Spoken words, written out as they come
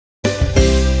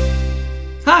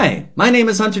Hi, my name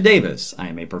is Hunter Davis. I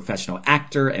am a professional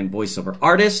actor and voiceover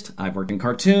artist. I've worked in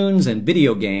cartoons and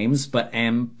video games, but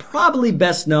am probably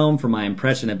best known for my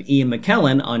impression of Ian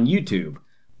McKellen on YouTube.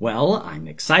 Well, I'm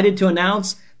excited to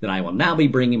announce that I will now be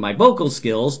bringing my vocal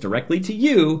skills directly to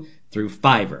you through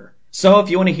Fiverr. So if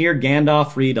you want to hear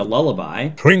Gandalf read a lullaby,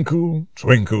 Twinkle,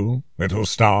 twinkle, little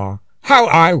star, how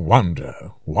I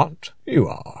wonder what you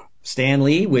are. Stan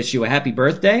Lee wish you a happy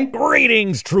birthday,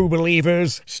 Greetings, true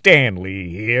believers. Stanley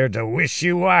here to wish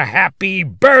you a happy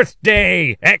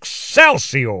birthday,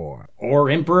 Excelsior. or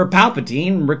Emperor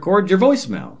Palpatine record your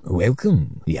voicemail.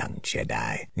 Welcome, young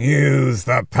Jedi. Use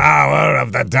the power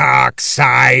of the dark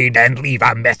side and leave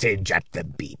a message at the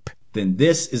beep. Then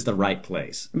this is the right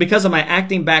place. Because of my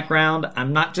acting background,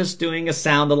 I'm not just doing a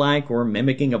sound-alike or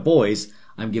mimicking a voice,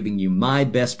 I'm giving you my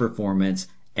best performance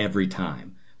every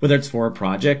time, whether it's for a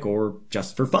project or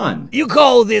just for fun. You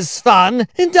call this fun,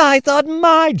 and I thought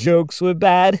my jokes were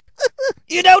bad.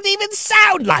 You don't even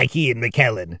sound like Ian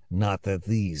McKellen. Not that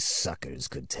these suckers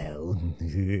could tell.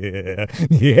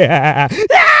 Yeah.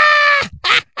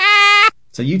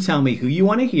 So you tell me who you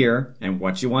want to hear and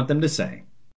what you want them to say.